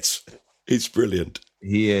 Yes, he's brilliant.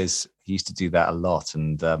 He is. He used to do that a lot,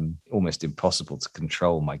 and almost impossible to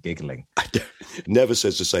control my giggling. Never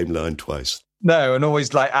says the same line twice. No, and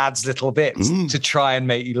always like adds little bits to try and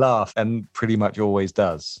make you laugh, and pretty much always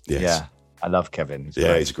does. Yes. Yeah, I love Kevin. He's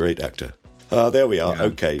a great actor. There we are. Yeah.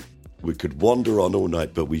 Okay, we could wander on all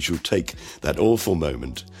night, but we should take that awful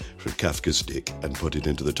moment from Kafka's Dick and put it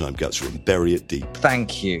into the time capsule and bury it deep.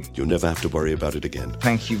 Thank you. You'll never have to worry about it again.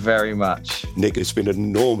 Thank you very much. Nick, it's been an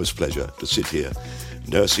enormous pleasure to sit here,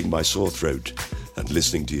 nursing my sore throat and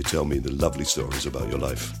listening to you tell me the lovely stories about your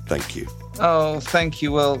life. Thank you. Oh, thank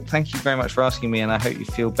you. Well, thank you very much for asking me, and I hope you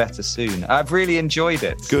feel better soon. I've really enjoyed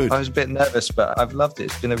it. Good. I was a bit nervous, but I've loved it.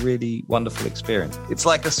 It's been a really wonderful experience. It's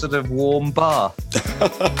like a sort of warm bath.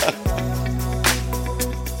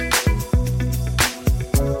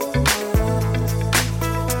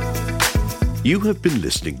 You have been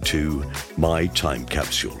listening to My Time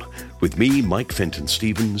Capsule, with me, Mike Fenton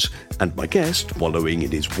Stevens, and my guest, wallowing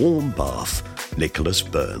in his warm bath, Nicholas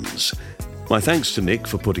Burns. My thanks to Nick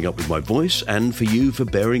for putting up with my voice, and for you for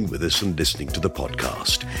bearing with us and listening to the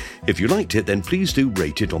podcast. If you liked it, then please do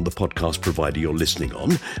rate it on the podcast provider you're listening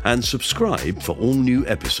on, and subscribe for all new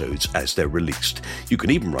episodes as they're released. You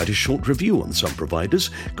can even write a short review on some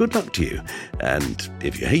providers. Good luck to you. And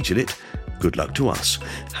if you hated it, good luck to us.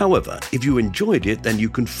 However, if you enjoyed it, then you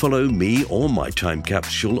can follow me or My Time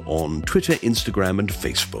Capsule on Twitter, Instagram, and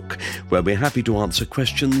Facebook, where we're happy to answer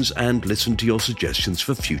questions and listen to your suggestions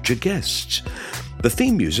for future guests. The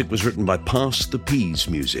theme music was written by Pass the Peas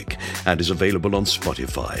Music and is available on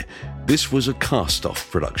Spotify. This was a cast-off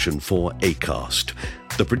production for Acast.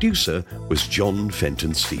 The producer was John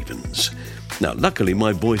Fenton Stevens. Now, luckily,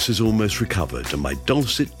 my voice has almost recovered and my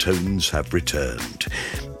dulcet tones have returned.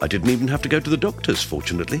 I didn't even have to go to the doctors,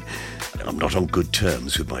 fortunately. I'm not on good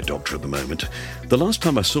terms with my doctor at the moment. The last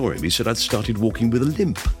time I saw him, he said I'd started walking with a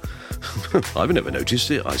limp. I've never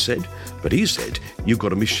noticed it, I said. But he said, you've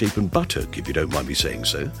got a misshapen buttock, if you don't mind me saying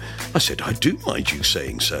so. I said, I do mind you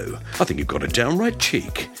saying so. I think you've got a downright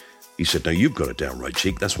cheek. He said, no, you've got a downright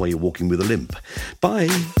cheek. That's why you're walking with a limp. Bye.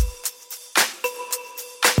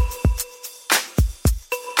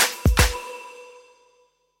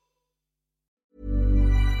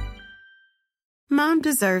 Mom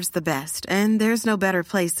deserves the best, and there's no better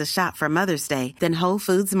place to shop for Mother's Day than Whole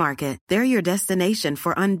Foods Market. They're your destination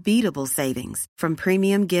for unbeatable savings, from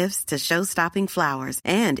premium gifts to show-stopping flowers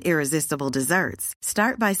and irresistible desserts.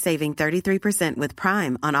 Start by saving 33% with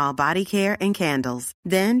Prime on all body care and candles.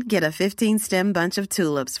 Then get a 15-stem bunch of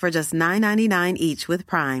tulips for just $9.99 each with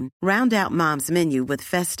Prime. Round out Mom's menu with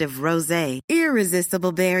festive rosé,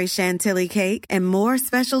 irresistible berry chantilly cake, and more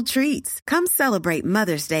special treats. Come celebrate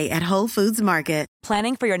Mother's Day at Whole Foods Market.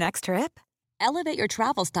 Planning for your next trip? Elevate your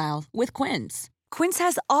travel style with Quince. Quince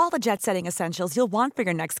has all the jet-setting essentials you'll want for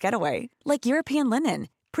your next getaway, like European linen,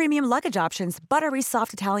 premium luggage options, buttery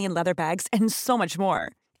soft Italian leather bags, and so much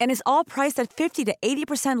more. And is all priced at 50 to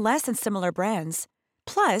 80% less than similar brands.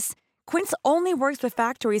 Plus, Quince only works with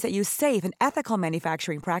factories that use safe and ethical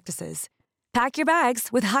manufacturing practices. Pack your bags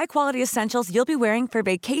with high-quality essentials you'll be wearing for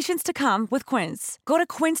vacations to come with Quince. Go to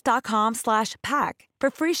quince.com/pack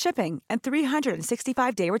for free shipping and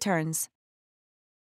 365-day returns.